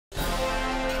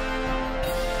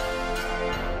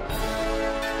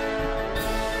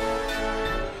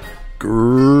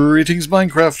Greetings,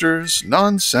 Minecrafters!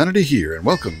 Nonsanity here, and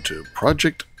welcome to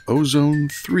Project Ozone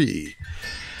 3.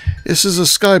 This is a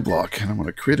skyblock, and I'm going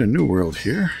to create a new world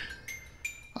here.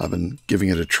 I've been giving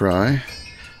it a try.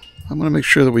 I'm going to make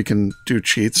sure that we can do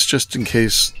cheats, just in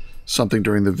case something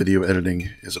during the video editing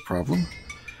is a problem.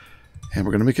 And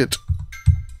we're going to make it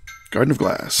Garden of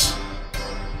Glass.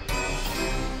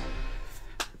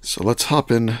 So let's hop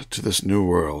into this new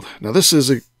world. Now this is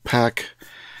a pack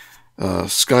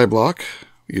skyblock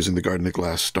using the Garden of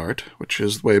Glass start, which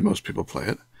is the way most people play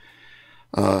it.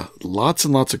 Lots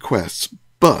and lots of quests,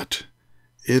 but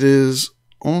it is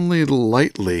only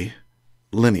lightly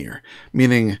linear,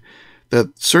 meaning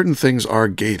that certain things are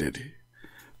gated,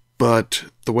 but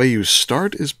the way you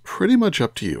start is pretty much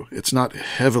up to you. It's not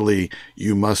heavily,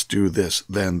 you must do this,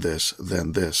 then this,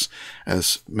 then this,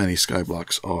 as many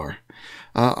skyblocks are.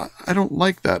 I don't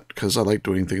like that because I like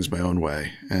doing things my own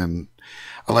way, and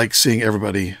I like seeing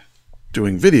everybody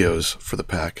doing videos for the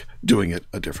pack doing it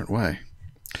a different way.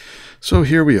 So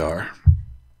here we are.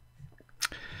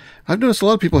 I've noticed a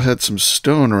lot of people had some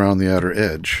stone around the outer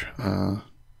edge.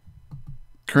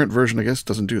 Current version, I guess,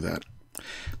 doesn't do that.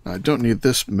 Now, I don't need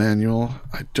this manual.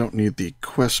 I don't need the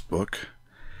quest book.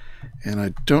 And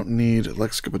I don't need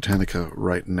Lexica Botanica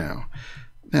right now.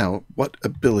 Now, what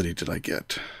ability did I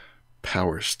get?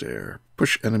 Power Stare.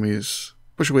 Push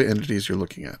away entities you're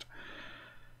looking at.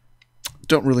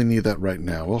 Don't really need that right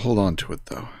now. We'll hold on to it,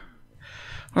 though.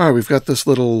 Alright, we've got this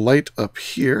little light up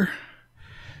here.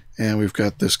 And we've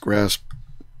got this grass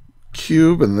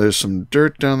cube, and there's some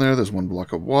dirt down there. There's one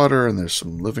block of water, and there's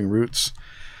some living roots.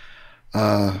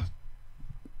 I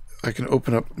can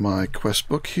open up my quest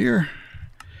book here.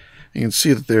 You can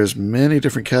see that there's many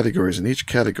different categories, and each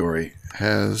category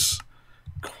has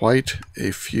quite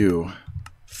a few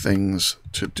things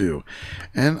to do.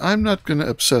 And I'm not going to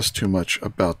obsess too much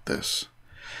about this.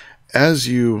 As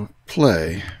you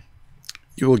play,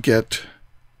 you will get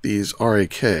these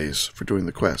RAKs for doing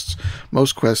the quests.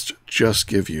 Most quests just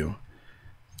give you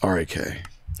RAK.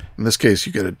 In this case,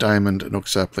 you get a diamond, an oak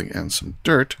sapling, and some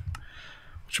dirt,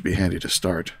 which would be handy to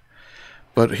start.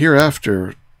 But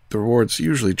hereafter, the reward's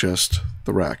usually just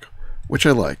the rack, which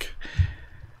I like.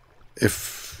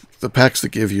 If the packs that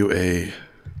give you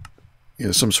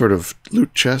some sort of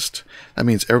loot chest, that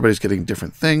means everybody's getting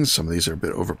different things. Some of these are a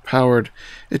bit overpowered.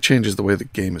 It changes the way the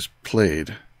game is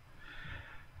played.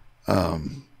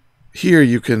 Here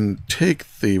you can take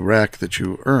the rack that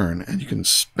you earn and you can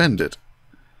spend it.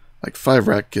 Like 5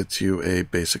 rack gets you a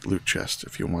basic loot chest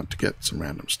if you want to get some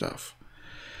random stuff.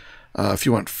 If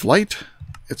you want flight,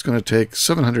 it's going to take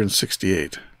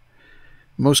 768.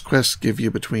 Most quests give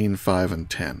you between 5 and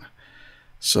 10.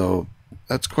 So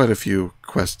that's quite a few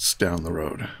quests down the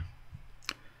road.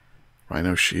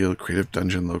 Rhino Shield, Creative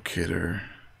Dungeon Locator.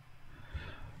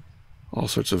 All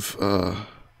sorts of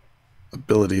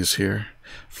abilities here.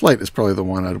 Flight is probably the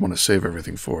one I'd want to save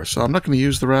everything for. So I'm not going to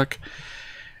use the rack.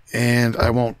 And I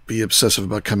won't be obsessive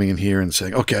about coming in here and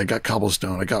saying, okay, I got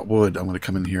cobblestone, I got wood. I'm going to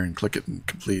come in here and click it and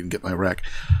complete and get my rack.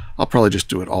 I'll probably just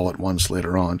do it all at once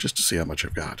later on just to see how much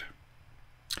I've got.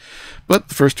 But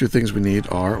the first two things we need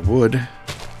are wood.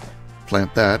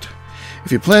 Plant that.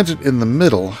 If you plant it in the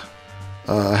middle,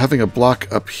 having a block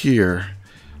up here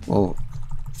will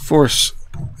force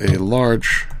a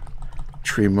large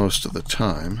tree most of the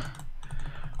time,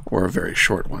 or a very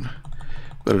short one.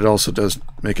 But it also does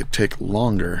make it take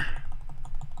longer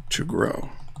to grow.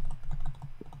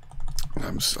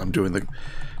 I'm doing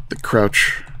the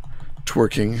crouch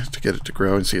twerking to get it to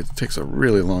grow, and see it takes a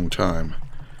really long time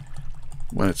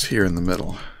when it's here in the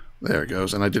middle. There it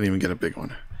goes, and I didn't even get a big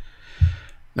one.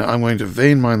 Now I'm going to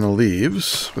vein mine the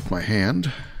leaves with my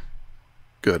hand.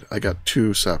 Good, I got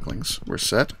 2 saplings. We're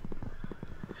set.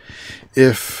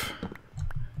 If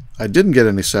I didn't get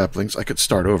any saplings, I could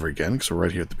start over again, because we're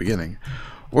right here at the beginning.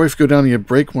 Or if you go down and you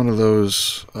break one of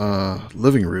those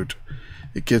living root,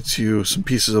 it gets you some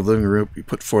pieces of living root. You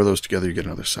put 4 of those together, you get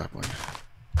another sapling.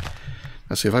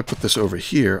 Now see, if I put this over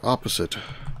here, opposite,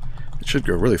 it should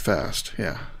grow really fast.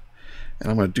 Yeah.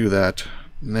 And I'm going to do that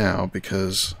now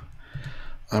because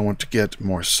I want to get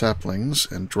more saplings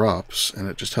and drops, and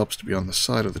it just helps to be on the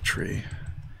side of the tree.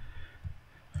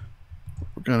 What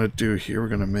we're going to do here, we're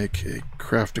going to make a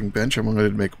crafting bench. I'm going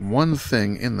to make one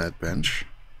thing in that bench.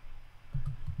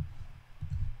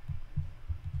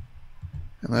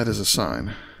 And that is a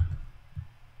sign.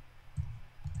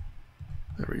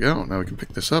 There we go. Now we can pick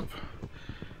this up.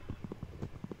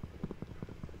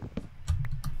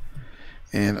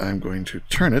 And I'm going to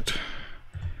turn it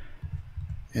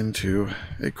into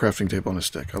a crafting table and a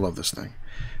stick. I love this thing.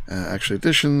 Actually,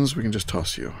 additions, we can just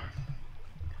toss you.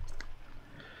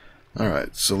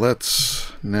 Alright, so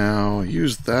let's now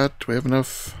use that. Do we have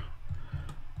enough?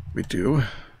 We do.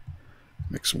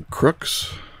 Make some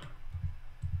crooks.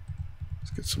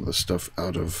 Let's get some of the stuff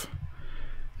out of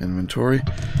inventory.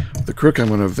 The crook I'm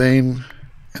going to vein,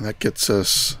 and that gets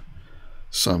us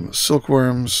some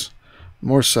silkworms,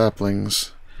 more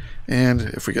saplings, and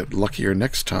if we get luckier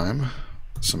next time,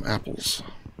 some apples.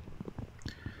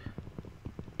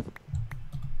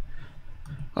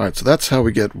 Alright, so that's how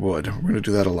we get wood. We're going to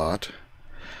do that a lot.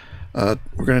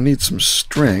 We're going to need some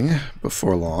string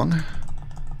before long.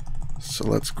 So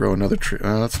let's grow another tree.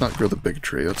 Let's not grow the big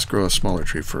tree. Let's grow a smaller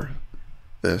tree for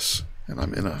this. And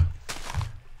I'm in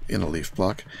a leaf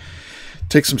block.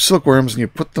 Take some silkworms and you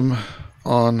put them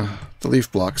on the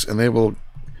leaf blocks, and they will,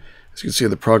 as you can see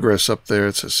the progress up there,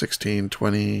 it says 16,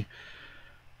 20,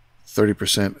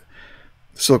 30%.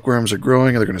 The silkworms are growing,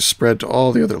 and they're going to spread to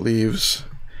all the other leaves.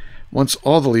 Once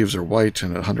all the leaves are white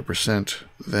and at 100%,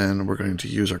 then we're going to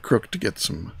use our crook to get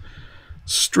some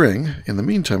string. In the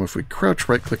meantime, if we crouch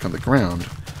right-click on the ground,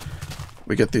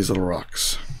 we get these little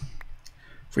rocks.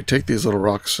 If we take these little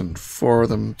rocks and four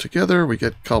them together, we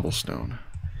get cobblestone.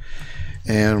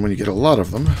 And when you get a lot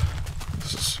of them,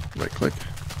 this is right-click,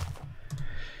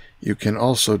 you can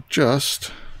also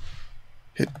just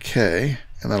hit K,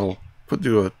 and that'll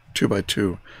do a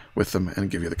 2x2 with them and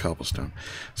give you the cobblestone.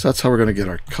 So that's how we're going to get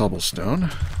our cobblestone.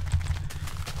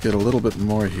 Get a little bit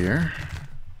more here.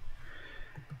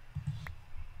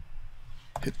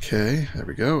 Hit K, there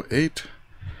we go, 8.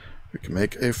 We can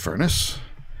make a furnace.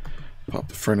 Pop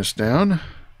the furnace down.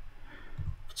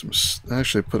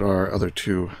 Actually put our other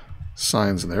two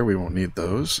signs in there, we won't need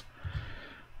those.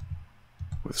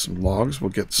 With some logs, we'll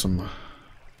get some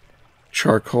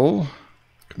charcoal.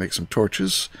 Can make some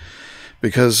torches.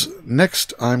 Because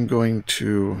next I'm going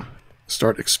to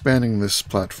start expanding this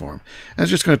platform. And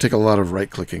it's just going to take a lot of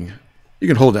right-clicking. You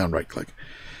can hold down right-click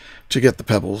to get the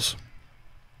pebbles.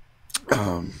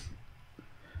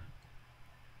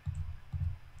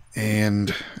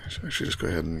 And I should just go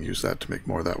ahead and use that to make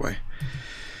more that way.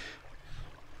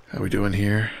 How we doing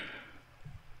here?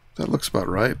 That looks about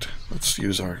right. Let's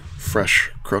use our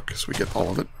fresh crook so we get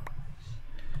all of it.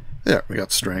 There, we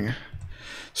got string.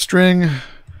 String.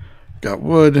 Got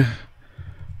wood.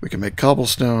 We can make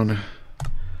cobblestone.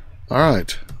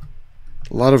 Alright.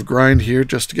 A lot of grind here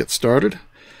just to get started.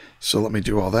 So let me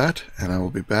do all that, and I will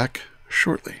be back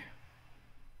shortly.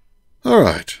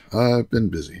 Alright, I've been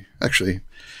busy. Actually,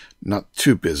 not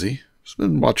too busy. I've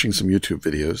been watching some YouTube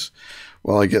videos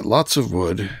while I get lots of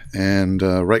wood and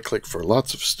right-click for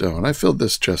lots of stone. I filled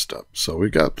this chest up, so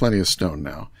we've got plenty of stone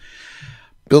now.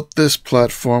 Built this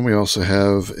platform. We also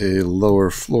have a lower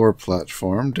floor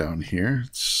platform down here.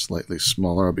 It's slightly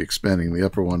smaller. I'll be expanding the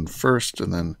upper one first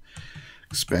and then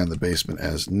expand the basement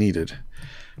as needed.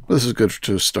 But this is good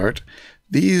to start.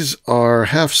 These are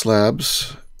half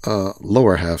slabs,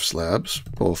 lower half slabs,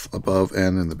 both above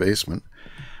and in the basement,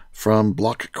 from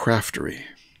Block Craftery.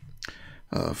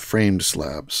 Framed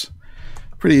slabs.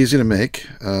 Pretty easy to make.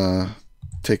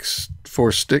 Takes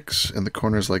 4 sticks in the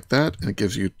corners like that, and it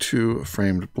gives you 2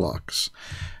 framed blocks.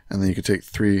 And then you can take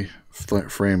 3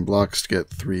 framed blocks to get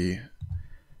 3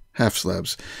 half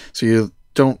slabs. So you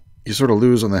sort of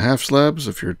lose on the half slabs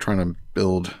if you're trying to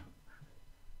build.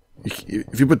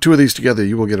 If you put 2 of these together,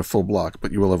 you will get a full block,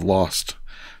 but you will have lost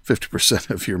 50%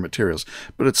 of your materials.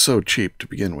 But it's so cheap to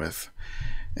begin with.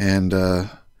 And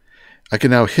I can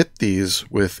now hit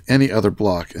these with any other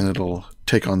block, and it'll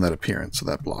take on that appearance of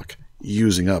that block,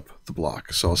 using up the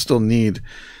block. So I'll still need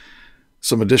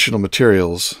some additional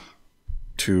materials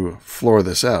to floor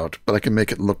this out, but I can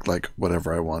make it look like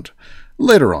whatever I want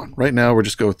later on. Right now we're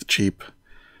just going with the cheap,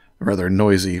 rather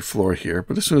noisy floor here,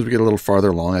 but as soon as we get a little farther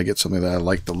along, I get something that I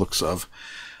like the looks of,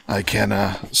 I can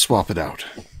swap it out.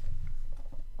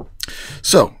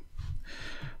 So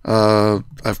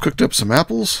I've cooked up some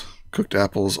apples. Cooked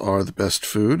apples are the best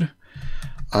food.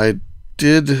 I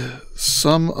did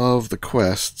some of the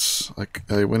quests.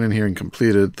 I went in here and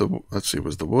completed the, let's see,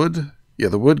 was the wood? Yeah,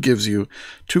 the wood gives you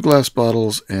 2 glass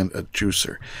bottles and a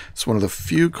juicer. It's one of the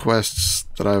few quests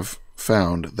that I've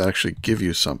found that actually give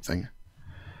you something.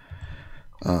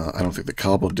 I don't think the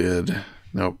cobble did.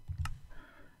 Nope.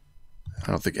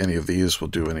 I don't think any of these will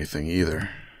do anything either.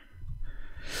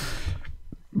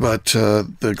 But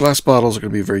the glass bottles are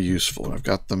going to be very useful, and I've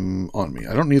got them on me.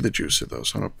 I don't need the juicer, though,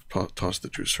 so I'm going to toss the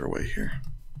juicer away here.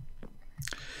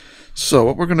 So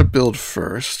what we're going to build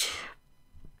first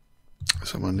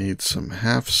is I'm going to need some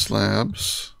half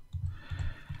slabs.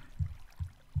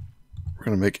 We're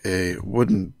going to make a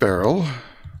wooden barrel.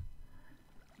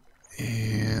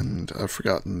 And I've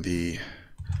forgotten the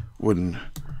wooden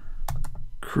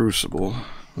crucible.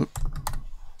 Oop.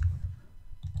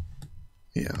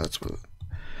 Yeah, that's what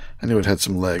I knew it had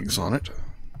some legs on it.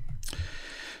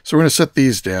 So we're going to set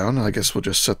these down. I guess we'll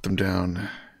just set them down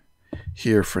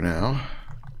here for now.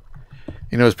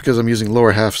 You know, it's because I'm using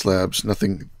lower half slabs.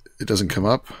 It doesn't come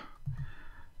up.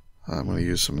 I'm going to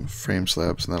use some frame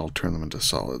slabs, and that'll turn them into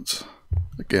solids.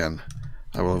 Again,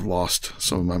 I will have lost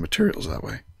some of my materials that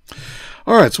way.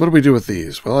 Alright, so what do we do with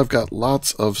these? Well, I've got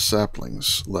lots of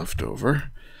saplings left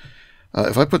over.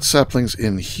 If I put saplings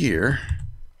in here,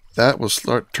 that will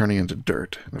start turning into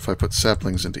dirt. And if I put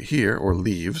saplings into here, or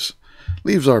leaves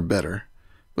are better,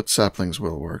 but saplings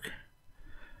will work.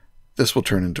 This will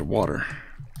turn into water.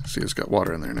 See, it's got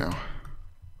water in there now.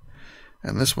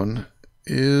 And this one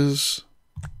is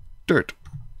dirt.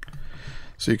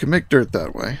 So you can make dirt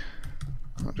that way.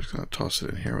 I'm just going to toss it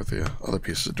in here with the other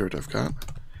pieces of dirt I've got.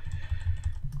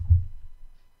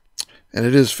 And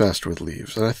it is faster with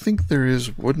leaves. And I think there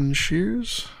is wooden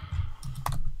shears.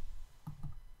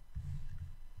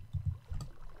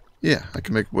 Yeah, I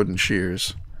can make wooden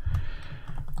shears.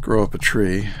 Grow up a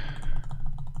tree.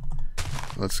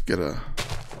 Let's get a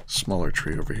smaller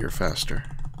tree over here faster.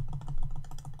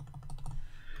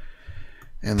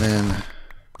 And then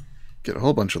get a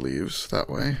whole bunch of leaves that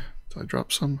way. Did I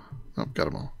drop some? Oh, got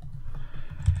them all.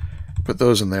 Put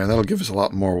those in there, and that'll give us a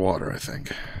lot more water, I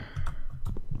think.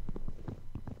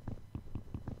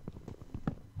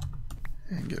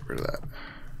 And get rid of that.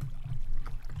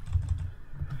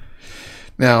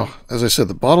 Now, as I said,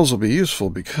 the bottles will be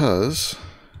useful because...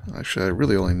 Actually, I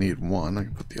really only need one. I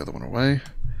can put the other one away.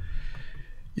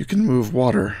 You can move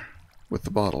water with the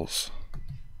bottles.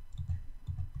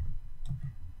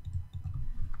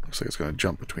 Looks like it's going to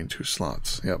jump between two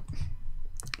slots. Yep.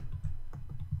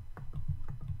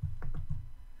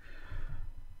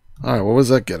 Alright, well, what does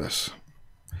that get us?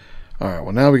 Alright,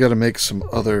 well, now we got to make some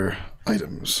other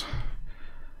items.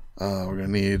 We're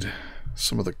going to need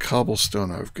some of the cobblestone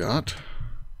I've got.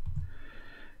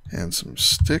 And some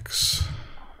sticks.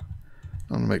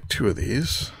 I'm going to make 2 of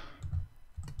these.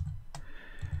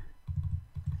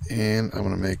 And I'm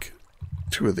going to make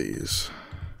 2 of these.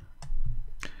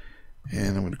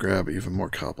 And I'm going to grab even more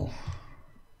cobble.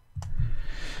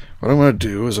 What I'm going to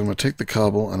do is I'm going to take the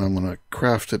cobble and I'm going to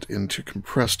craft it into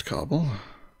compressed cobble.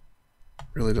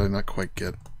 Really, did I not quite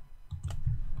get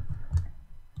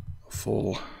a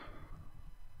full...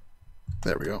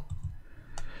 There we go.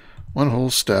 1 whole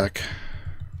stack.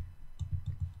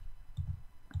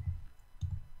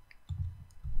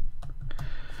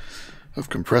 Of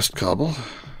compressed cobble.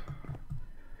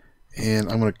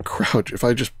 And I'm going to crouch. If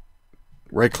I just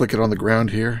right click it on the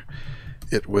ground here,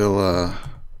 it will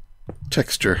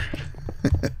texture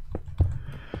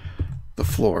the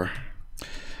floor.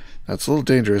 Now it's a little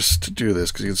dangerous to do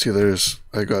this because you can see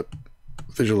I got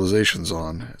visualizations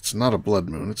on. It's not a blood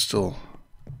moon. It's still,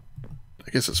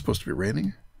 I guess it's supposed to be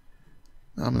raining.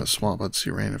 I'm in a swamp. I'd see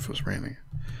rain if it was raining.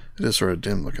 It is sort of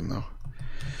dim looking though.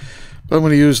 But I'm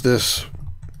going to use this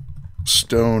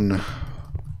stone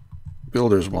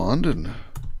builder's wand and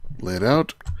lay it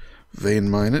out, vein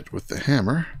mine it with the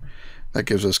hammer. That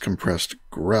gives us compressed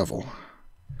gravel.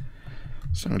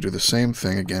 So I'm going to do the same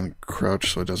thing again,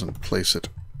 crouch so it doesn't place it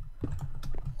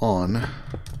on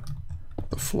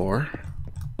the floor.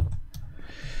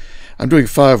 I'm doing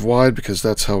 5 wide because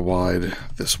that's how wide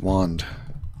this wand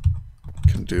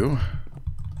can do.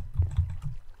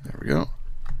 There we go.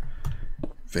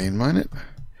 Vein mine it.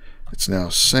 It's now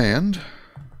sand.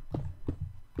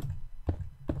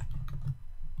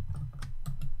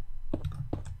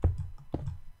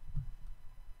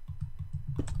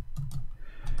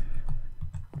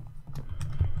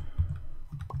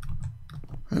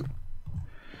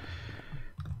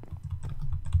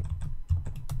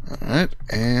 Alright,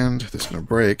 and this is going to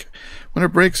break. When it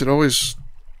breaks,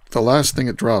 the last thing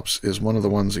it drops is one of the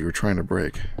ones that you're trying to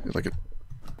break. It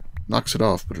knocks it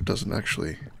off, but it doesn't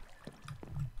actually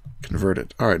convert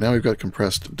it. Alright, now we've got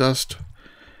compressed dust.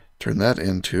 Turn that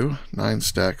into 9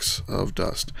 stacks of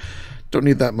dust. Don't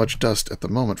need that much dust at the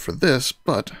moment for this,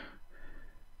 but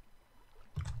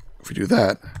if we do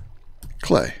that,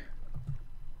 clay.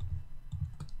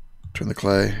 Turn the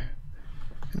clay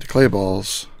into clay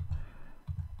balls.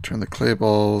 Turn the clay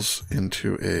balls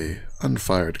into a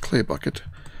unfired clay bucket.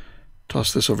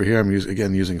 Toss this over here. I'm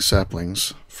again using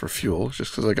saplings for fuel,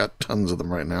 just because I got tons of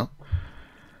them right now.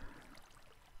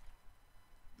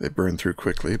 They burn through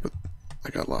quickly, but I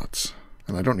got lots.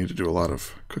 And I don't need to do a lot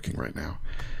of cooking right now.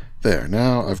 There,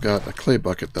 now I've got a clay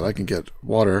bucket that I can get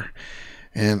water,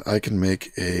 and I can make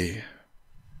a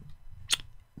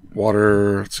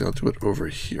water... Let's see, I'll do it over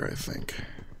here, I think.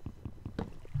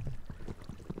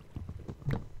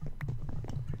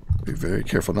 be very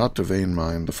careful not to vein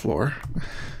mine the floor.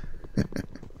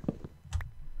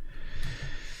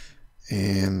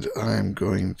 And I'm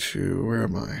going to, where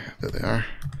am I? There they are.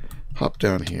 Hop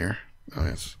down here. Oh,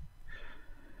 yes.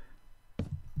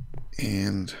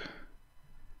 And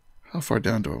how far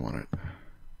down do I want it?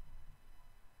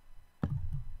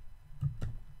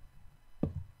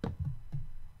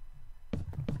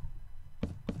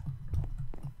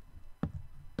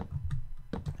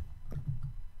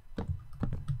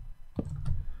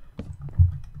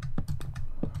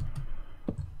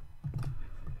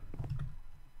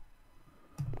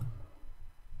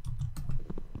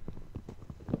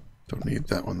 Don't need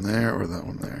that one there or that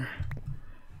one there.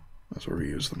 That's where we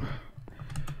use them.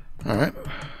 Alright.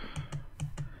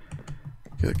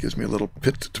 Okay, that gives me a little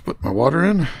pit to put my water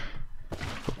in.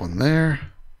 Put one there.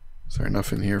 Is there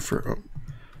enough in here for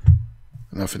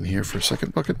a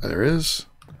second bucket? There is.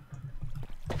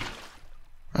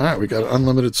 Alright, we got an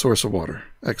unlimited source of water.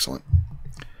 Excellent.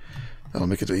 That'll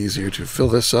make it easier to fill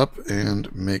this up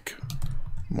and make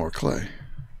more clay.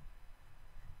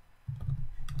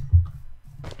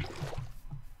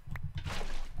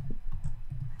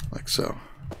 Like so.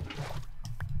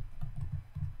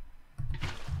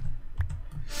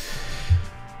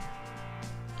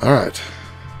 Alright.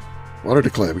 Water to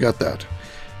clay, we got that.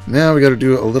 Now we got to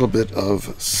do a little bit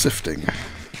of sifting.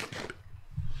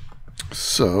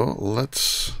 So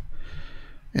let's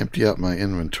empty out my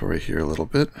inventory here a little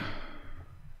bit.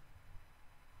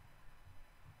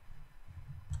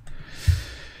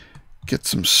 Get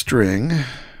some string.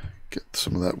 Get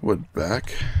some of that wood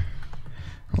back.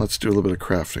 Let's do a little bit of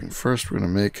crafting. First, we're going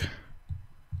to make...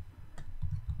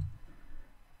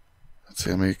 Let's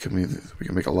see, we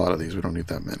can make a lot of these. We don't need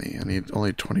that many. I need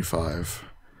only 25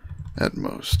 at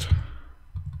most.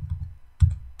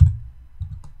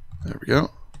 There we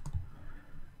go.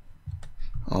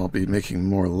 I'll be making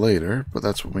more later, but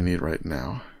that's what we need right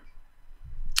now.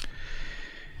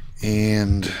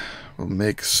 And we'll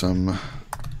make some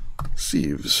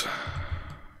sieves.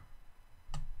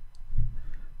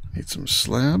 Need some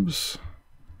slabs.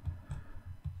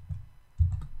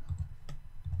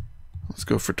 Let's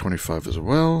go for 25 as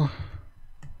well.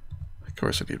 Of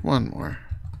course, I need one more.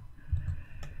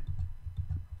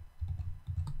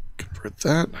 Convert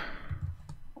that.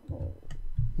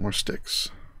 More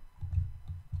sticks.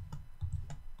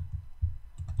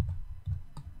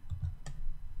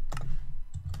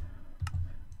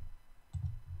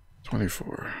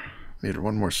 $24. Need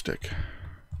one more stick.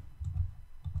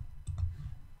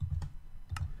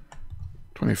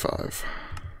 25.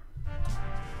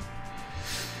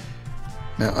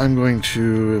 Now I'm going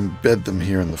to embed them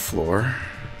here in the floor.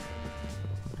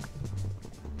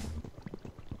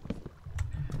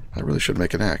 I really should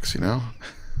make an axe, you know?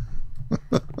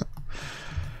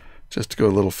 Just to go a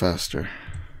little faster.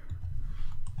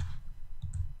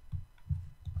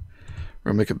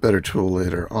 We'll make a better tool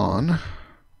later on.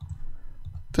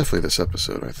 Definitely this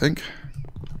episode, I think.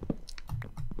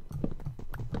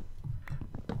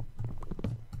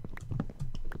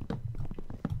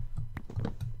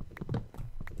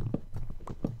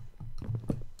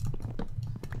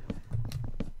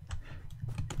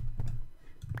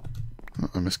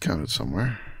 I miscounted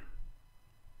somewhere.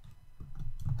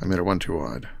 I made it one too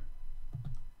wide.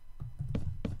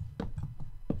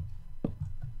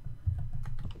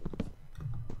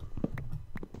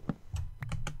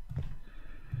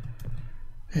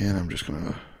 And I'm just going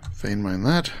to vein mine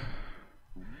that.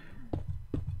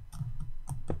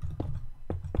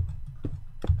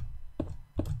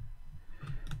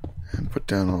 And put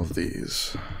down all of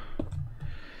these.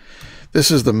 This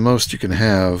is the most you can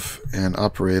have and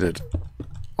operate it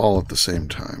all at the same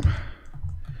time.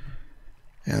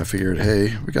 And I figured,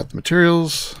 hey, we got the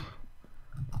materials.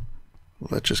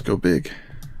 Let's just go big.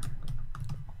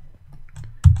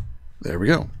 There we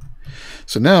go.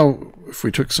 So now, if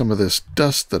we took some of this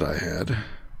dust that I had,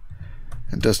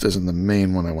 and dust isn't the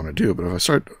main one I want to do, but if I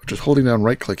start just holding down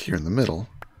right-click here in the middle,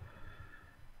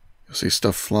 you'll see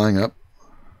stuff flying up.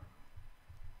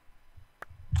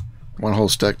 One whole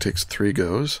stack takes 3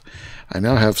 goes. I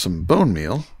now have some bone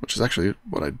meal, which is actually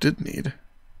what I did need,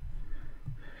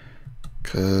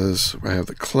 because I have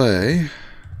the clay.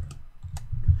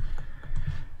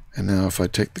 And now if I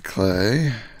take the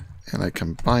clay and I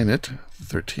combine it,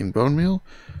 13 bone meal,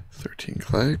 13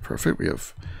 clay, perfect. We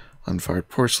have unfired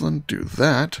porcelain, do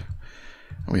that,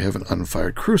 and we have an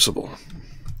unfired crucible.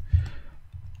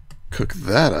 Cook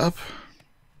that up.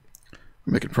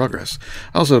 We're making progress.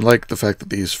 I also like the fact that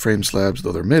these frame slabs,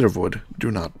 though they're made of wood, do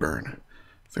not burn.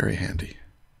 Very handy.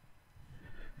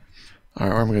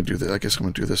 Alright, I'm going to do that. I guess I'm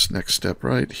going to do this next step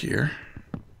right here.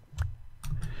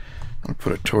 I'll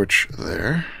put a torch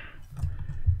there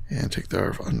and take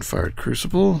our unfired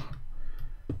crucible,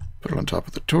 put it on top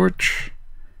of the torch,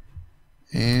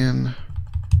 and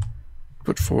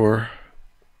put 4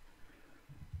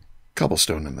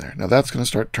 cobblestone in there. Now that's going to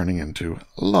start turning into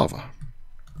lava.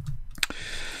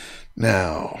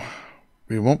 Now,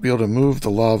 we won't be able to move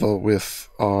the lava with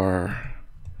our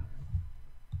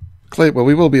clay. Well,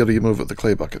 we will be able to move it with the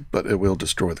clay bucket, but it will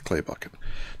destroy the clay bucket.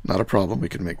 Not a problem. We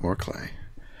can make more clay.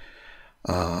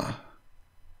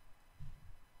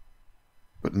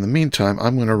 But in the meantime,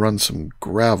 I'm going to run some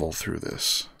gravel through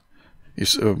this.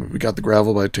 We got the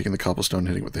gravel by taking the cobblestone,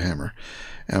 hitting it with the hammer.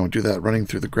 And we'll do that running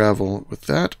through the gravel with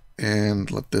that, and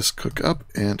let this cook up,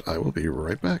 and I will be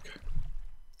right back.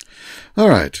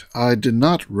 Alright, I did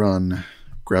not run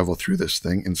gravel through this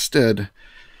thing. Instead,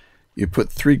 you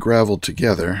put 3 gravel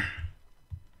together,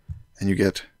 and you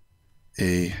get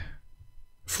a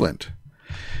flint.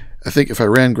 I think if I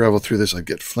ran gravel through this, I'd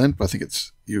get flint, but I think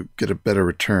you get a better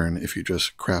return if you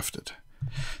just craft it.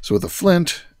 So with the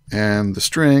flint and the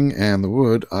string and the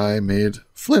wood, I made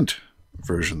flint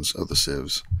versions of the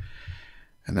sieves.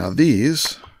 And now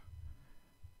these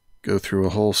go through a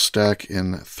whole stack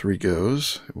in 3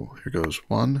 goes. Here goes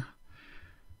 1,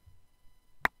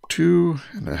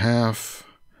 2.5,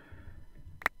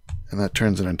 and that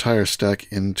turns an entire stack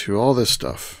into all this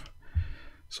stuff.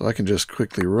 So I can just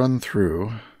quickly run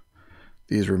through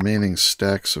these remaining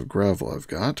stacks of gravel I've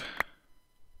got,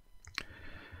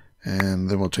 and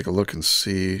then we'll take a look and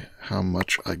see how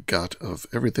much I got of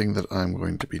everything that I'm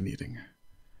going to be needing.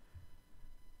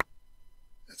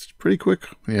 It's pretty quick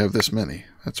when you have this many.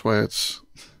 That's why it's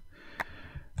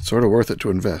sort of worth it to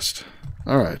invest.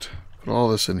 Alright, put all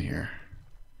this in here.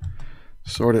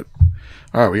 Sort it.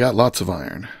 Alright, we got lots of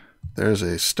iron. There's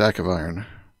a stack of iron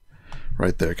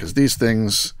right there, because these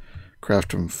things,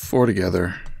 craft them 4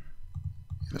 together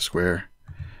in a square,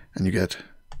 and you get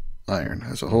iron.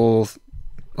 There's a whole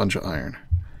bunch of iron.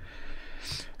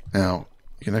 Now,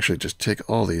 you can actually just take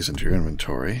all these into your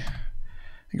inventory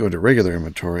and go into regular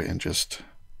inventory and just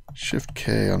Shift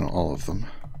K on all of them.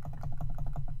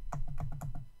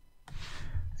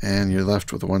 And you're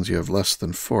left with the ones you have less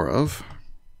than 4 of.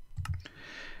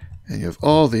 And you have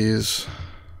all these.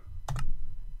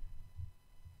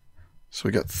 So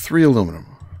we got 3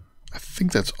 aluminum. I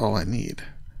think that's all I need.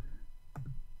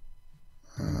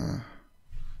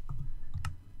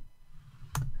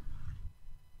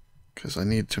 Because I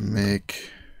need to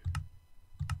make...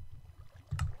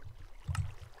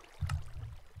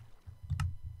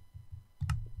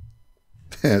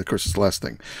 Yeah, of course, it's the last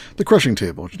thing. The crushing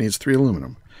table, which needs 3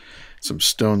 aluminum. Some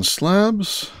stone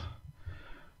slabs.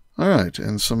 Alright,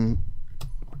 and some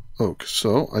oak.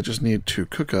 So I just need to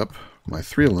cook up my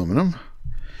 3 aluminum.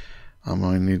 I'm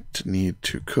going to need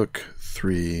to cook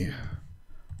 3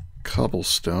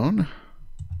 cobblestone.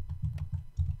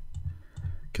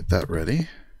 Get that ready.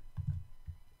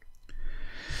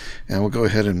 And we'll go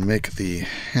ahead and make the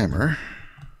hammer.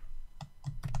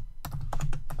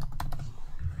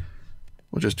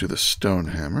 We'll just do the stone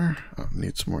hammer. Oh,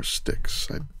 need some more sticks.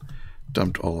 I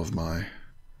dumped all of my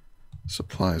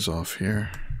supplies off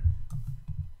here.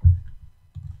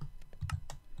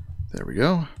 There we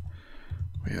go.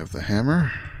 We have the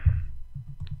hammer.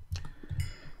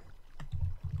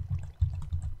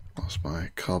 Lost my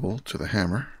cobble to the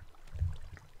hammer.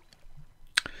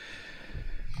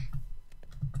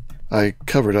 I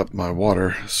covered up my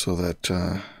water so that...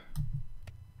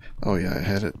 oh yeah, I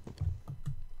had it.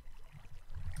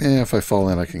 If I fall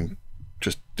in, I can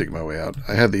just dig my way out.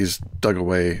 I had these dug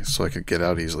away so I could get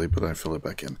out easily, but I fill it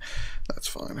back in. That's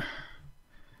fine.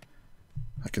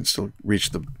 I can still reach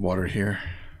the water here.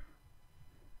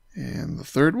 And the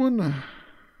third one.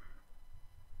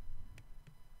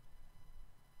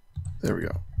 There we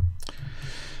go.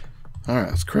 Alright,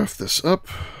 let's craft this up.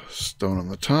 Stone on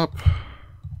the top.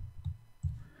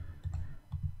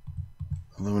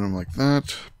 Aluminum like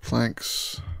that.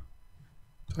 Planks.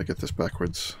 Did I get this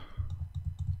backwards?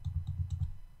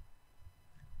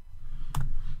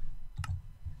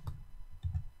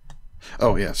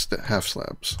 Oh yes, half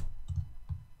slabs.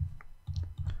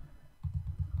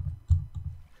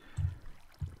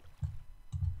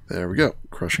 There we go,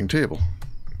 crushing table.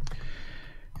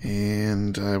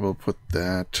 And I will put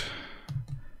that,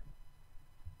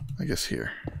 I guess,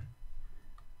 here.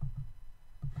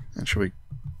 And should we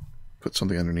put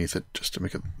something underneath it just to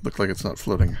make it look like it's not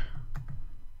floating?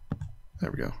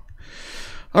 There we go.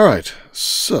 Alright,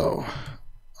 so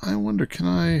I wonder, can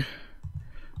I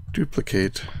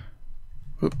duplicate?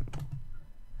 Oop.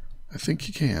 I think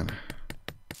you can.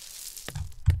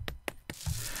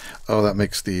 Oh, that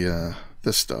makes the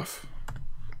this stuff.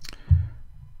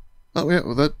 Oh, yeah,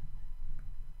 well, that...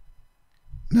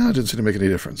 No, it didn't seem to make any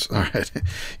difference. All right.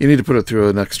 You need to put it through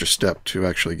an extra step to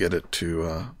actually get it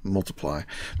to multiply.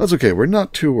 That's okay. We're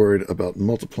not too worried about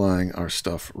multiplying our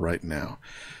stuff right now.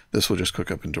 This will just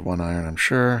cook up into 1 iron, I'm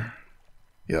sure.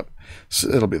 Yep. So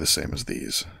it'll be the same as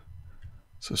these.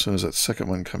 So as soon as that second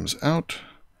one comes out,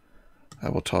 I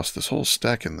will toss this whole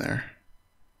stack in there.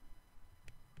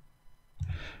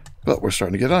 But we're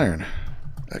starting to get iron.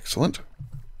 Excellent.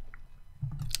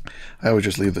 I always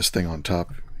just leave this thing on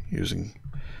top using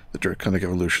the Draconic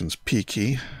Evolution's P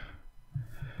key.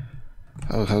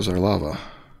 How's our lava?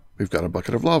 We've got a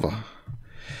bucket of lava.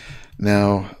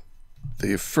 Now,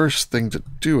 the first thing to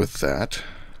do with that...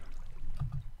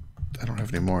 I don't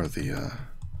have any more of the...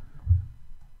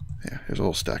 Yeah, here's a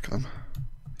whole stack of them.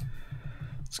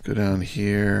 Let's go down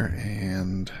here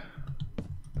and...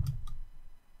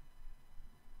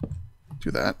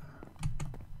 do that.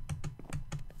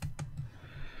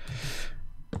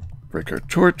 Break our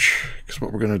torch, because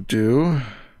what we're going to do...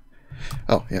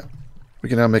 Oh, yeah. We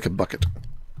can now make a bucket.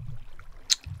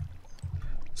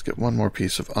 Let's get one more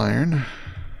piece of iron.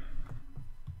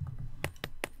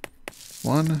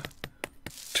 1,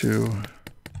 2,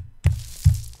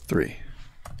 3.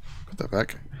 Put that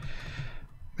back.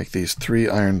 Make these 3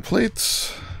 iron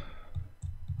plates.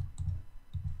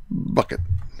 Bucket.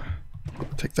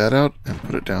 Take that out and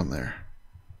put it down there.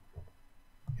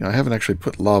 You know, I haven't actually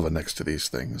put lava next to these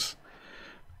things.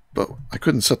 But I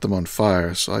couldn't set them on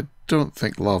fire, so I don't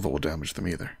think lava will damage them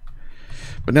either.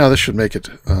 But now this should make it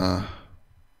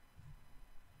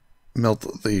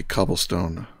melt the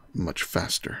cobblestone much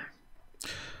faster.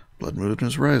 Blood moon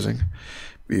is rising.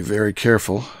 Be very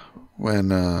careful when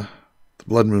the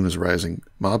blood moon is rising.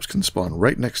 Mobs can spawn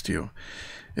right next to you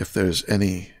if there's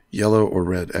any yellow or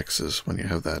red X's when you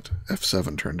have that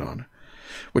F7 turned on.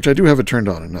 Which I do have it turned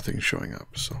on and nothing's showing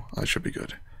up, so I should be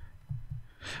good.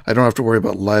 I don't have to worry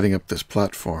about lighting up this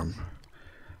platform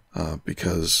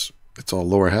because it's all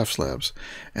lower half slabs.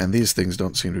 And these things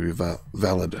don't seem to be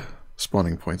valid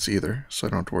spawning points either, so I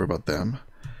don't have to worry about them.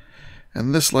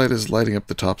 And this light is lighting up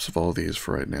the tops of all of these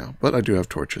for right now, but I do have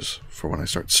torches for when I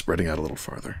start spreading out a little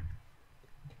farther.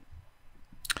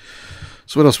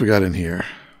 So what else we got in here?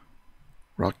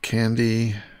 Rock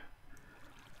candy,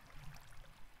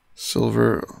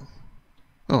 silver.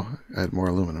 Oh, I had more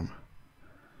aluminum.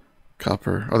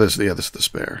 Copper. Oh, this is the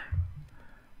spare.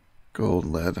 Gold,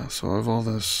 lead. So I have all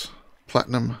this.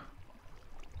 Platinum.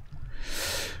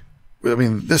 I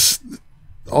mean,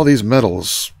 all these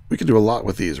metals, we can do a lot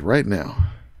with these right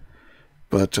now.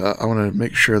 But I want to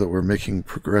make sure that we're making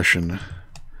progression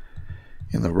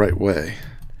in the right way.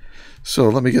 So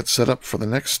let me get set up for the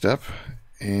next step,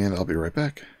 and I'll be right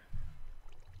back.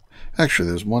 Actually,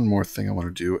 there's one more thing I want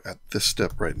to do at this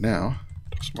step right now.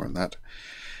 Just more than that.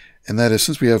 And that is,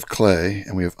 since we have clay,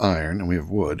 and we have iron, and we have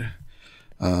wood,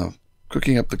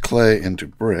 cooking up the clay into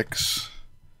bricks,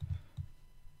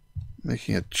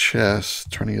 making a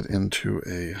chest, turning it into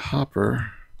a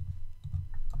hopper,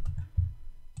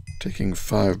 taking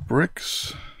 5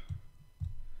 bricks,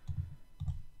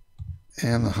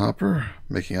 and the hopper,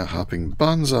 making a hopping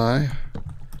bonsai,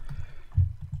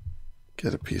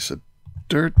 get a piece of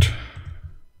dirt,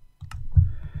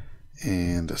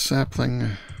 and a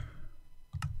sapling,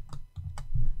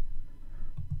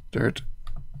 dirt,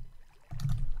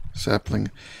 sapling,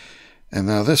 and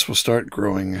now this will start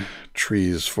growing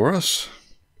trees for us,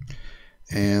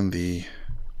 and the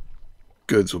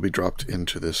goods will be dropped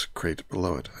into this crate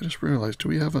below it. I just realized, do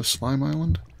we have a slime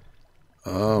island?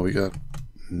 Oh, we got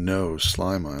no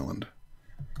slime island.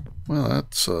 Well,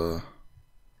 that's a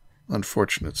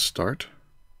unfortunate start.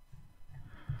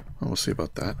 Well, we'll see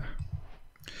about that.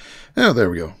 Oh, there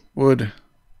we go. Wood,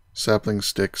 sapling,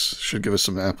 sticks, should give us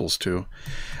some apples too.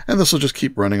 And this will just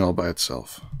keep running all by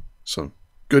itself. So,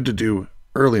 good to do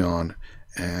early on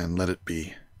and let it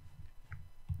be.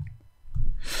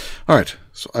 Alright,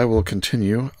 so I will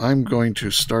continue. I'm going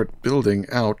to start building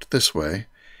out this way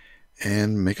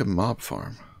and make a mob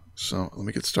farm. So let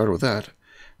me get started with that,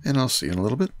 and I'll see you in a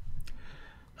little bit.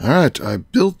 Alright, I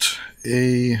built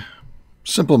a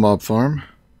simple mob farm.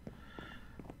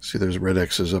 See, there's red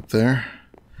X's up there.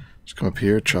 Just come up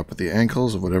here, chop at the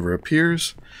ankles of whatever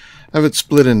appears. I have it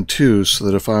split in 2 so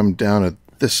that if I'm down at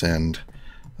this end,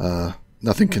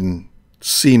 nothing can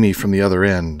see me from the other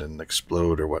end and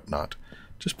explode or whatnot.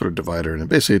 Just put a divider in, and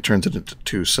basically it turns it into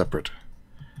 2 separate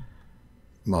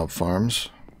mob farms.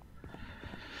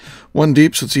 1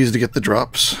 deep, so it's easy to get the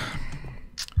drops.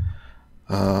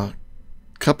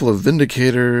 Couple of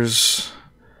Vindicators,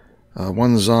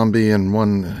 1 zombie, and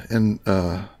 1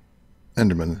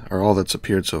 Enderman are all that's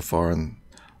appeared so far, and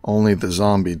only the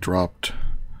zombie dropped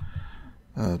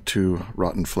 2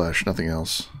 rotten flesh, nothing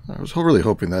else. I was really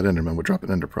hoping that Enderman would drop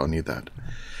an ender pearl. I need that.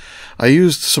 I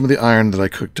used some of the iron that I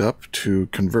cooked up to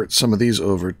convert some of these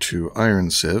over to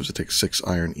iron sieves. It takes 6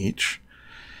 iron each.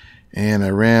 And I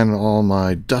ran all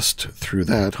my dust through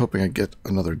that, hoping I'd get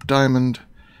another diamond,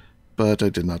 but I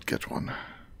did not get one.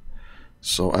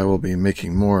 So I will be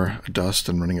making more dust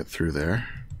and running it through there.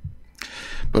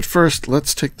 But first,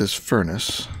 let's take this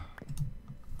furnace,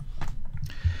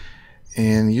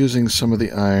 and using some of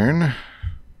the iron,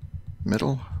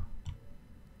 metal,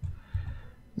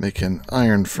 make an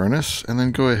iron furnace, and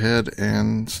then go ahead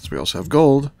and, since we also have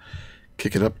gold,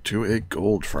 kick it up to a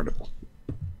gold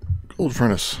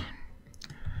furnace.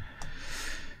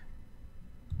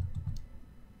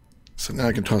 So now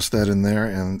I can toss that in there,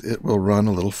 and it will run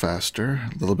a little faster,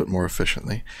 a little bit more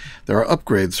efficiently. There are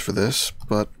upgrades for this,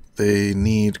 but they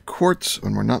need quartz,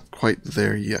 and we're not quite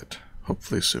there yet.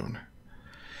 Hopefully soon.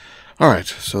 Alright,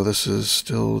 so this is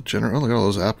still general. Oh, look at all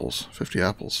those apples. 50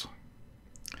 apples.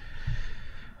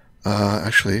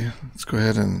 Actually, let's go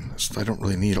ahead and... I don't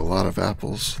really need a lot of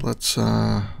apples. Let's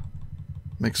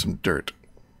make some dirt.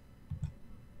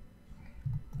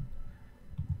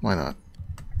 Why not?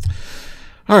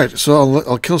 Alright, so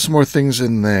I'll kill some more things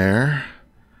in there.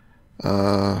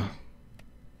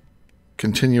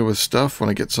 Continue with stuff. When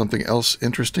I get something else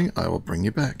interesting, I will bring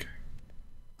you back.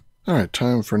 Alright,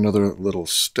 time for another little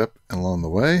step along the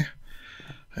way.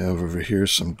 I have over here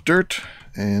some dirt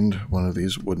and one of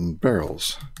these wooden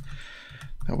barrels.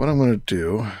 Now what I'm going to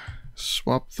do is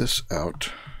swap this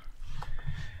out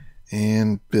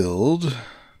and build.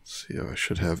 Let's see, I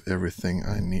should have everything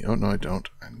I need. Oh, no, I don't.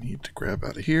 I need to grab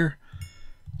out of here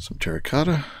some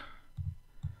terracotta,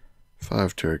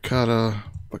 5 terracotta,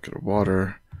 bucket of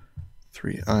water,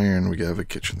 3 iron. We have a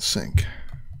kitchen sink.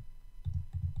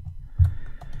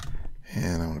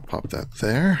 And I'm going to pop that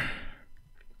there.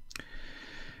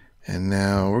 And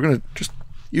now we're going to just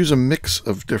use a mix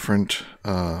of different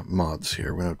mods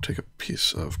here. We're going to take a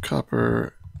piece of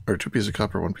copper, or 2 pieces of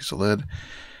copper, 1 piece of lead,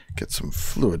 get some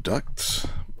fluid ducts,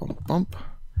 bump, bump.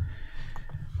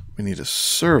 We need a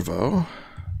servo.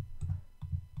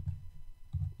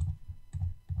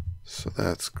 So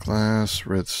that's glass,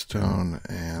 redstone,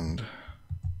 and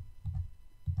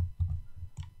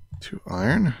 2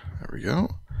 iron. There we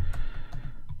go.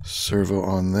 Servo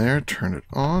on there, turn it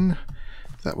on.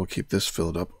 That will keep this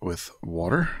filled up with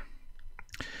water.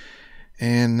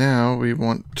 And now we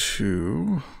want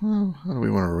to, well, how do we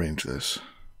want to arrange this?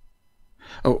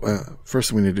 Oh, first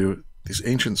thing we need to do, these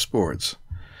ancient sports.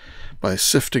 By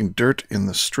sifting dirt in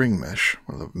the string mesh,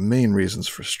 one of the main reasons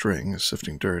for string is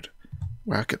sifting dirt,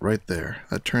 whack it right there.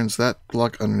 That turns that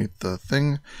block underneath the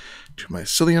thing to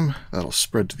mycelium. That'll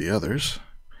spread to the others.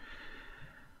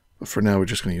 But for now, we're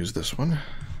just going to use this one.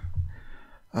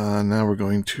 Now we're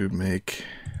going to make...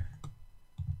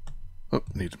 Oh,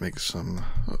 need to make some...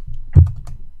 Oh.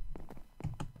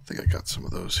 I think I got some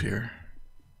of those here.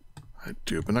 I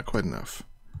do, but not quite enough.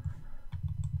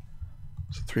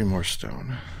 So 3 more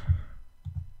stone.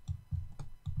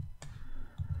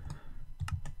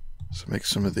 So make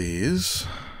some of these.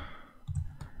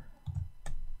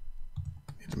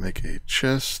 Need to make a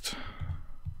chest.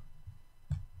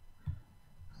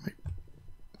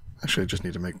 Actually, I just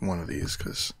need to make 1 of these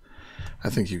because I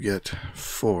think you get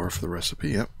 4 for the recipe.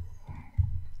 Yep.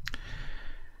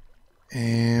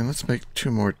 And let's make 2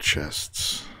 more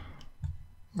chests.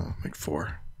 Oh, make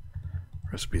 4.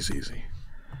 Recipe's easy.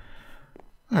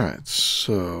 Alright,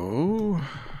 so...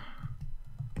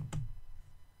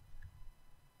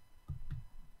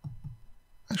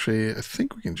 Actually, I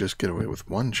think we can just get away with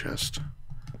 1 chest.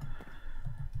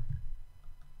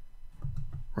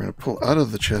 We're going to pull out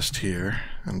of the chest here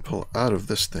and pull out of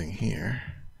this thing here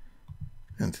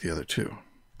into the other 2.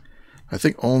 I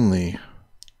think only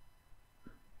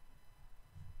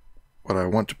what I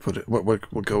want to put it, what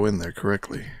will go in there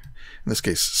correctly. In this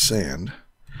case, sand,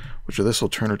 which this will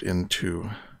turn it into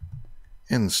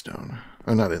endstone.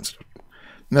 Oh, not endstone.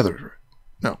 Nether.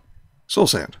 No. Soul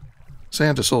sand.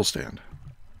 Sand to soul stand.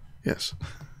 Yes.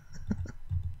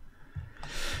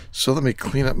 So let me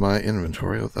clean up my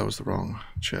inventory. Oh, that was the wrong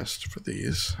chest for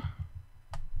these.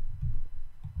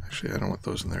 Actually, I don't want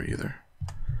those in there either.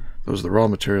 Those are the raw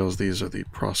materials. These are the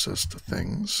processed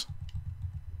things.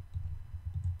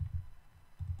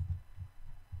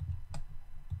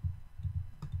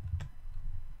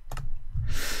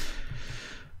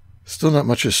 Still not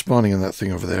much is spawning in that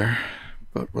thing over there,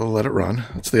 but we'll let it run.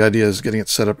 That's the idea, is getting it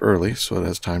set up early so it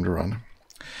has time to run.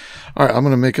 Alright, I'm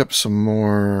going to make up some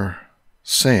more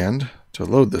sand to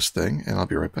load this thing, and I'll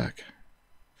be right back.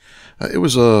 It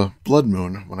was a blood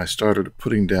moon when I started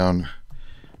putting down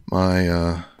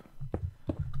my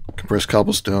compressed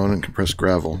cobblestone and compressed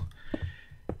gravel.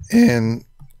 And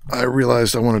I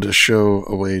realized I wanted to show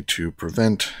a way to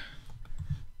prevent...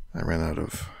 I ran out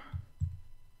of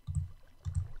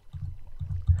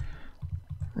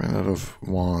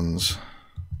wands.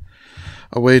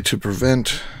 A way to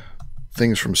prevent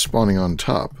things from spawning on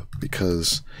top,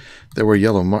 because there were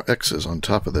yellow X's on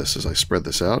top of this as I spread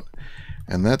this out,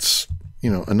 and that's,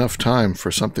 you know, enough time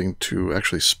for something to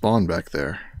actually spawn back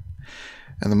there.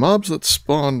 And the mobs that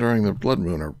spawn during the blood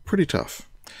moon are pretty tough.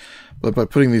 But by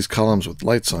putting these columns with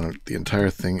lights on it, the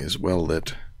entire thing is well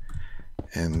lit,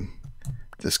 and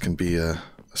this can be a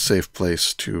safe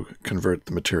place to convert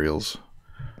the materials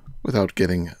without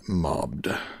getting mobbed.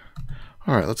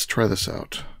 Alright, let's try this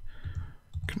out.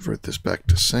 Convert this back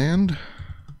to sand.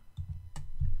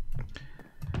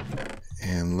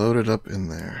 And load it up in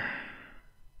there.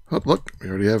 Oh, look, we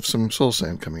already have some soul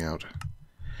sand coming out.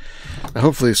 Now,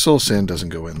 hopefully soul sand doesn't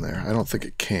go in there. I don't think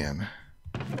it can.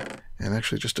 And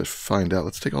actually, just to find out,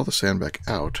 let's take all the sand back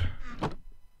out.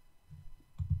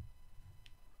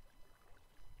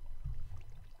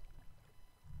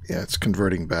 Yeah, it's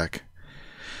converting back.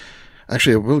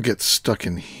 Actually, it will get stuck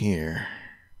in here.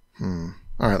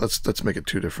 Alright, let's make it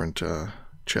two different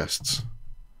chests.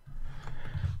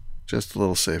 Just a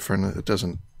little safer, and it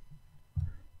doesn't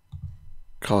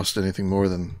cost anything more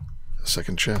than a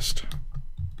second chest.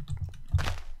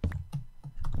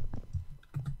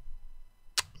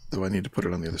 Though I need to put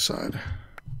it on the other side.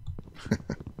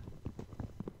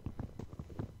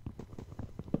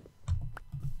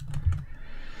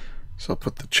 So I'll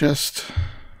put the chest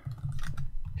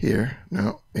here.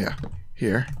 No, yeah,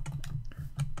 here.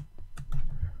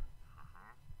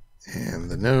 And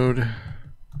the node.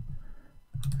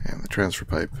 And the transfer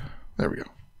pipe. There we go.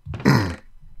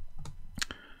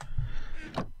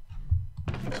 So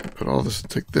put all this,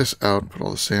 take this out, put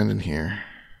all the sand in here.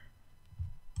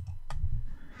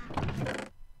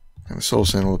 And the soul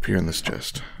sand will appear in this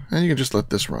chest. And you can just let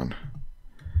this run.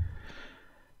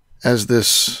 As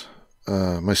this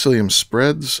mycelium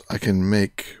spreads, I can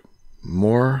make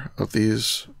more of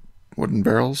these wooden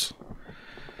barrels.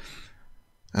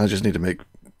 I just need to make,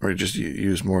 or just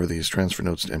use more of these transfer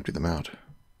nodes to empty them out.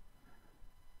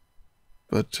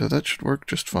 But that should work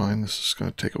just fine. This is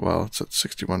going to take a while. It's at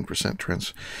 61%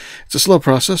 trans. It's a slow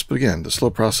process, but again, the slow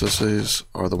processes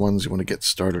are the ones you want to get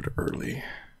started early.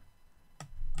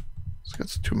 It's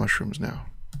got 2 mushrooms now.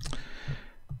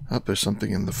 Up, there's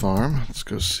something in the farm. Let's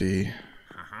go see.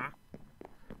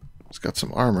 It's got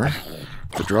some armor.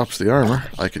 If it drops the armor,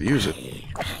 I could use it.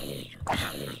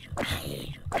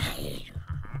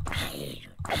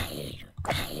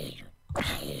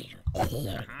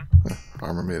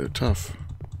 Armor made it tough.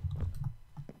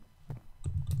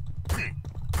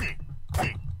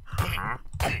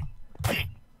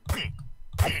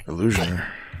 Illusioner.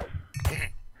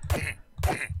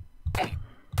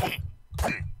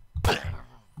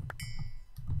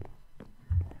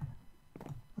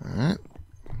 Alright.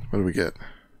 What do we get?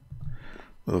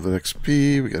 A little bit of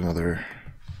XP. We got another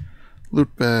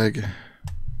loot bag.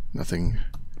 Nothing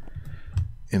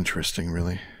interesting,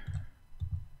 really.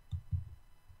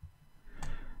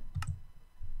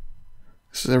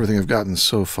 This is everything I've gotten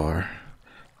so far.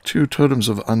 2 totems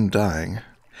of undying.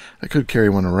 I could carry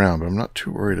one around, but I'm not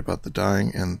too worried about the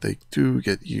dying, and they do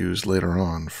get used later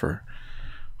on for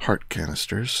heart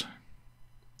canisters.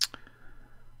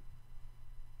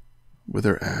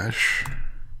 Wither ash.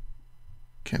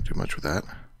 Can't do much with that.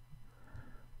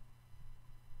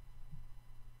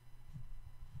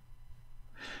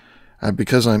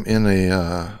 Because I'm in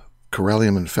a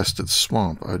corallium-infested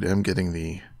swamp, I am getting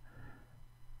the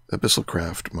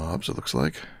Abyssalcraft mobs, it looks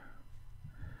like.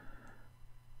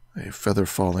 A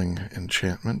feather-falling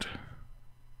enchantment.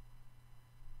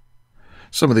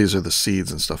 Some of these are the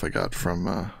seeds and stuff I got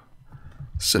from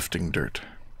sifting dirt.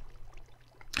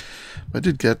 I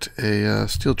did get a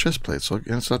steel chest plate, so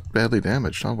it's not badly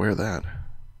damaged. I'll wear that.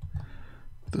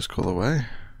 Put this coal away.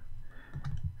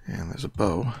 And there's a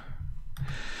bow.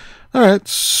 Alright,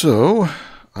 so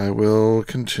I will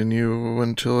continue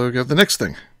until I get the next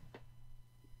thing.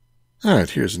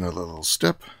 Alright, here's another little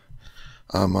step.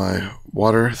 My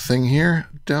water thing here.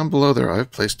 Down below there,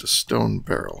 I've placed a stone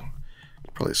barrel. You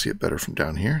can probably see it better from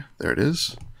down here. There it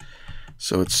is.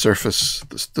 So its surface,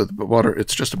 the water,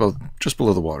 it's just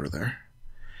below the water there.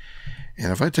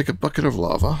 And if I take a bucket of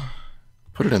lava,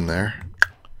 put it in there,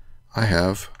 I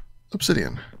have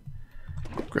obsidian.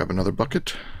 Grab another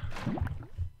bucket,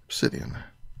 obsidian.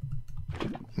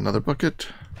 Another bucket,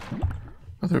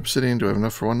 another obsidian. Do I have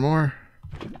enough for one more?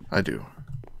 I do.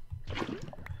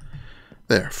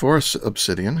 There, 4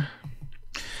 obsidian.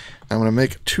 I'm going to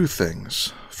make two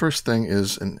things. First thing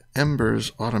is an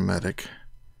embers automatic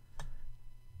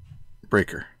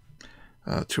breaker.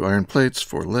 2 iron plates,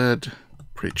 4 lead,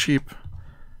 pretty cheap.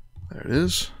 There it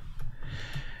is.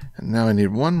 And now I need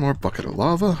one more bucket of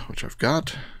lava, which I've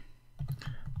got.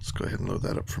 Let's go ahead and load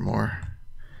that up for more.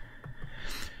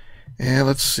 And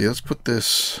let's see, let's put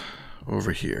this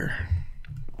over here.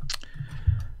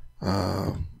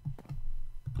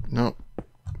 Nope.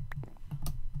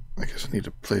 I guess I need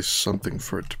to place something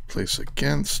for it to place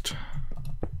against.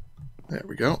 There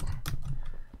we go.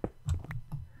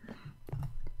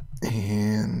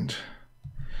 And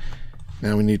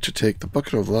now we need to take the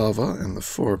bucket of lava and the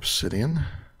 4 obsidian.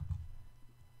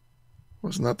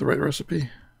 Wasn't that the right recipe?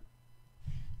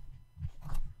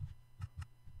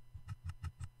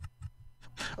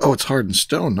 Oh, it's hardened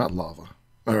stone, not lava.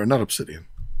 Or not obsidian.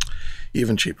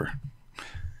 Even cheaper.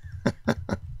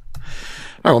 Alright,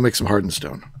 we'll make some hardened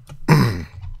stone.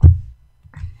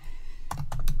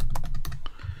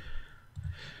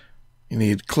 You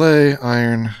need clay,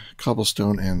 iron,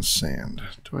 cobblestone, and sand.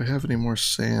 Do I have any more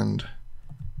sand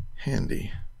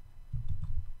handy?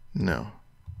 No.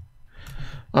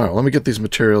 Alright, let me get these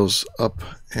materials up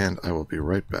and I will be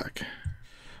right back.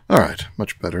 Alright,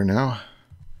 much better now.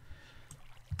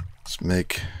 Let's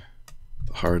make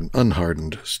the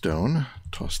unhardened stone.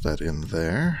 Toss that in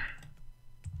there.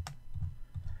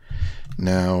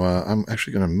 Now, I'm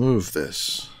actually going to move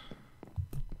this.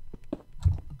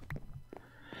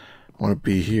 I want to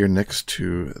be here next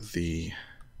to the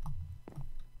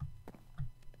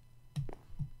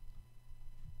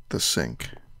sink.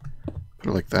 Put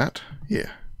it like that.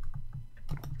 Yeah.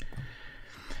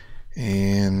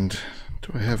 And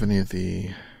do I have any of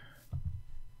the...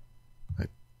 I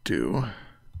do.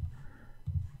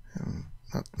 And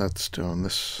not that stone,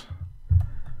 this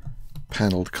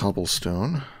paneled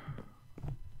cobblestone.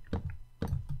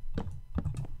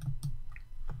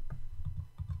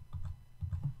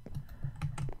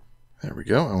 There we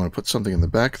go. I want to put something in the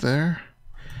back there.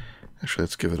 Actually,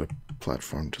 let's give it a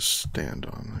platform to stand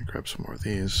on. I'll grab some more of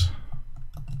these.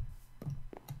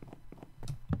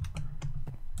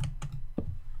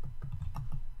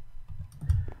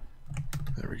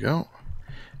 There we go.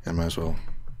 And might as well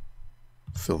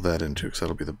fill that in too, because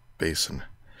that'll be the basin.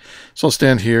 So I'll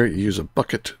stand here, use a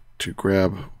bucket to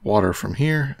grab water from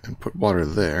here, and put water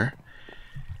there.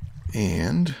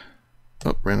 And,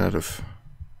 oh, ran out of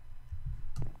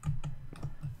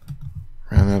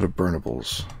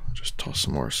burnables. I'll just toss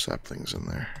some more saplings in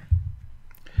there.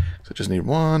 So I just need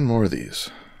one more of these.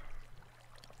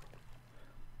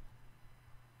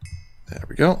 There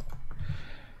we go.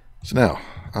 So now,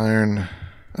 iron,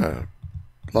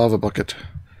 lava bucket,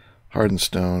 hardened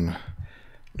stone,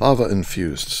 lava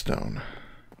infused stone.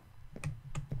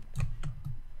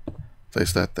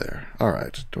 Place that there.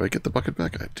 Alright, do I get the bucket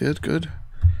back? I did, good.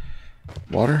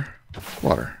 Water,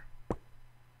 water.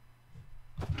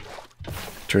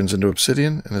 Turns into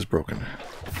obsidian and is broken.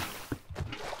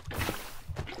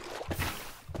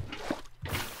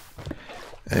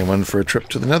 Anyone for a trip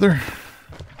to the Nether?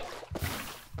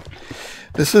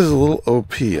 This is a little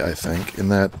OP, I think, in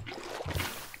that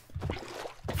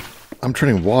I'm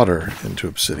turning water into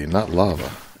obsidian, not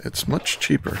lava. It's much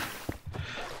cheaper.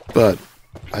 But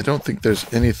I don't think there's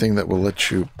anything that will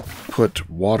let you put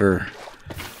water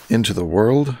into the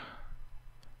world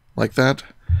like that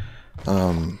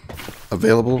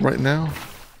available right now.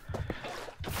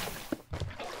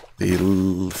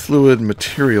 The fluid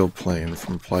material plane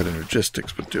from Applied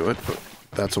Energistics would do it, but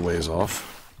that's a ways off.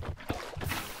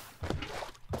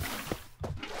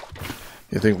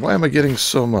 You think, why am I getting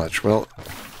so much? Well,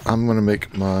 I'm going to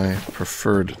make my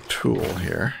preferred tool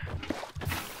here.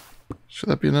 Should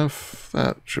that be enough?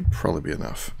 That should probably be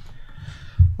enough.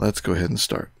 Let's go ahead and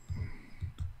start.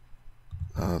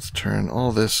 Let's turn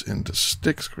all this into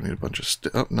sticks. We need a bunch of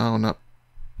sticks. Oh, no, not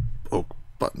oak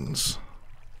buttons.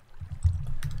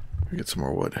 We get some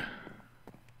more wood.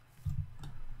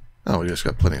 Oh, we just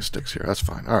got plenty of sticks here. That's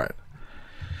fine. Alright.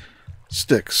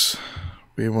 Sticks.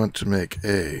 We want to make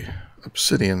a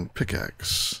obsidian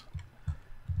pickaxe,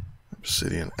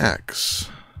 obsidian axe,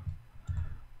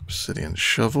 obsidian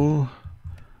shovel,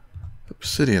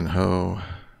 obsidian hoe,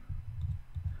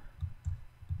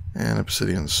 and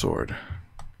obsidian sword.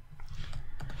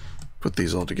 Put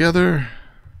these all together,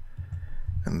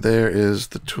 and there is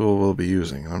the tool we'll be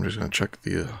using. I'm just going to check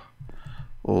the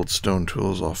old stone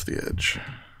tools off the edge.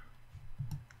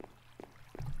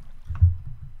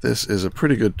 This is a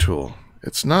pretty good tool.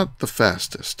 It's not the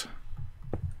fastest,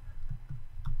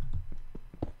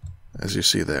 as you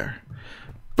see there,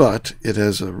 but it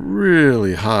has a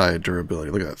really high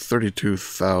durability. Look at that,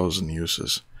 32,000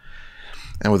 uses.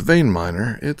 And with Vein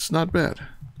Miner, it's not bad.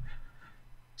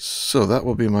 So that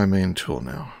will be my main tool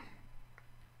now.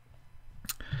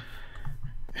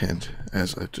 And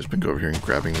as I've just been going over here and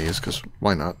grabbing these, because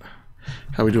why not?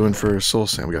 How are we doing for soul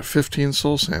sand? We got 15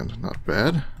 soul sand. Not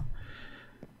bad.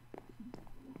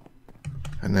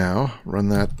 And now, run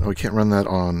that... Oh, we can't run that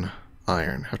on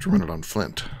iron. Have to run it on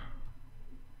flint.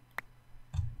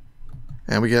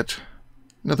 And we get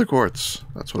another quartz.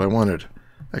 That's what I wanted.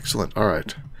 Excellent.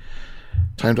 Alright.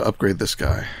 Time to upgrade this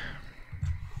guy.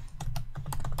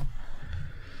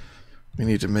 We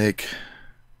need to make...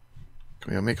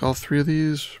 Can we make all three of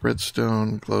these?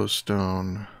 Redstone,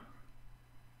 glowstone,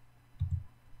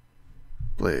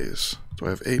 blaze. Do I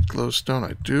have 8 glowstone?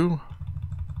 I do.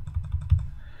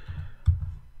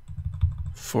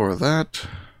 4 of that.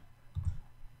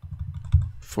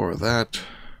 4 of that.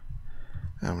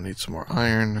 And we need some more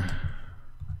iron.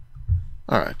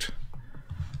 Alright.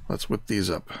 Let's whip these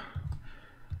up.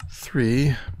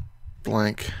 3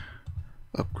 blank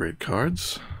upgrade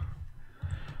cards.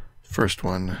 First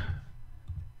one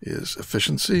is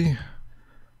efficiency.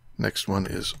 Next one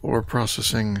is ore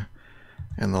processing.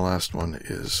 And the last one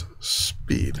is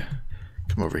speed.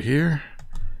 Come over here.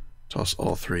 Toss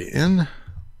all 3 in.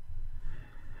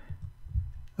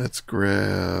 Let's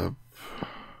grab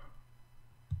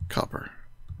copper.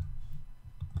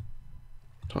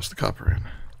 Toss the copper in.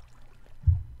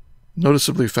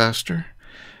 Noticeably faster.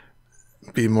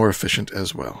 Be more efficient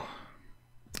as well.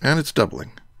 And it's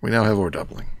doubling. We now have ore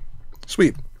doubling.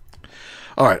 Sweet.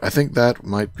 Alright, I think that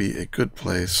might be a good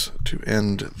place to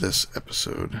end this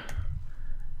episode.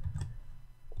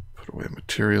 Put away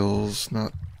materials,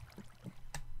 not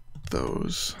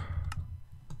those.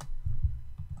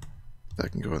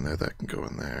 That can go in there, that can go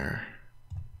in there.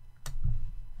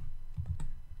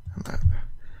 And that.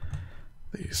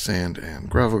 The sand and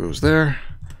gravel goes there.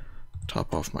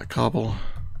 Top off my cobble.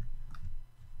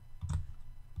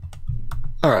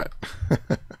 Alright.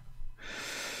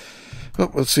 Well,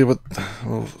 let's see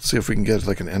if we can get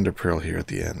like an ender pearl here at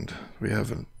the end. We have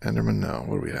an enderman? No.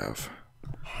 What do we have?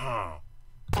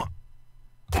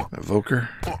 An evoker.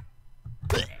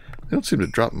 They don't seem to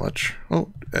drop much.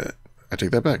 Oh, I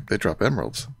take that back. They drop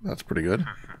emeralds. That's pretty good.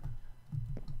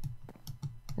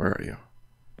 Where are you?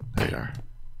 There you are.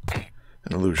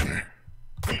 An illusioner.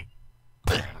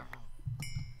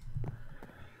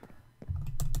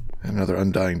 Another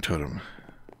undying totem.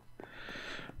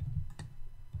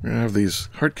 We're going to have these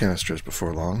heart canisters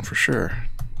before long, for sure.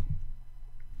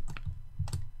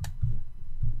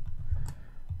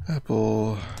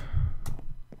 Apple.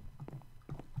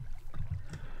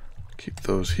 Keep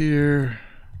those here.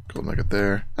 Gold nugget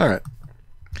there. Alright.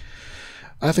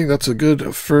 I think that's a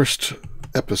good first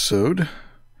episode.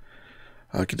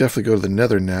 I could definitely go to the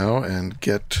nether now and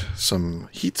get some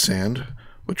heat sand,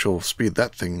 which will speed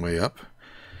that thing way up.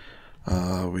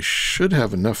 We should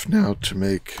have enough now to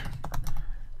make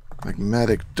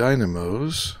magmatic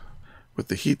dynamos with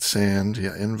the heat sand.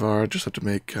 Yeah, Invar, just have to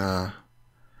make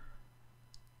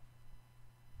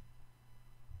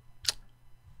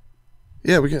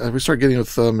yeah, we start getting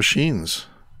with machines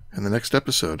in the next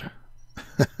episode.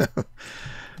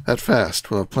 That fast.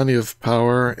 We'll have plenty of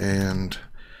power, and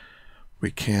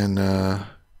we can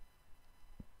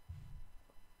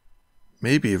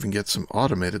maybe even get some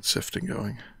automated sifting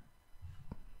going.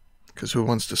 Because who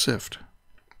wants to sift?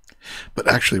 But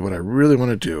actually, what I really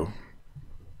want to do,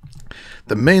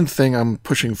 the main thing I'm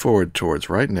pushing forward towards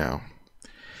right now,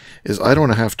 is I don't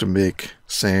want to have to make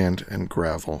sand and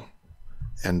gravel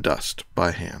and dust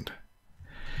by hand.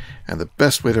 And the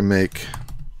best way to make,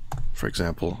 for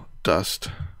example, dust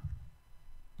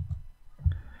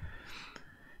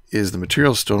is the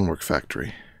material stonework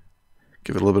factory.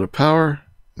 Give it a little bit of power,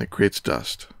 and it creates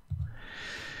dust.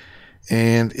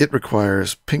 And it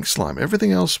requires pink slime.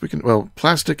 Everything else we can... Well,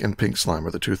 plastic and pink slime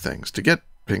are the two things. To get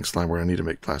pink slime, we're going to need to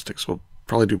make plastic. So we'll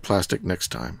probably do plastic next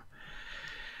time.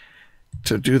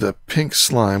 To do the pink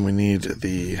slime, we need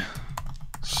the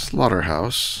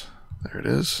slaughterhouse. There it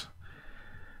is.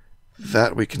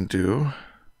 That we can do.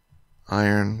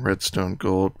 Iron, redstone,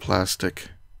 gold, plastic,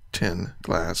 tin,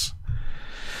 glass.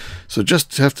 So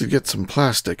just have to get some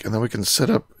plastic, and then we can set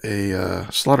up a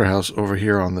slaughterhouse over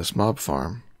here on this mob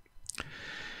farm.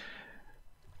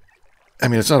 I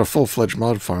mean, it's not a full-fledged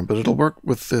mod farm, but it'll work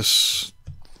with this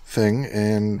thing,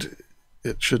 and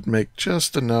it should make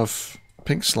just enough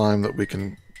pink slime that we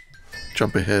can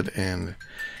jump ahead and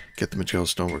get the material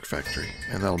stonework factory,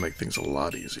 and that'll make things a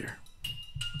lot easier.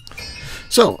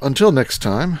 So, until next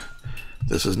time,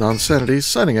 this is Nonsanity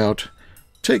signing out.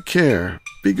 Take care,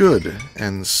 be good,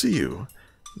 and see you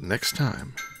next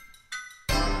time.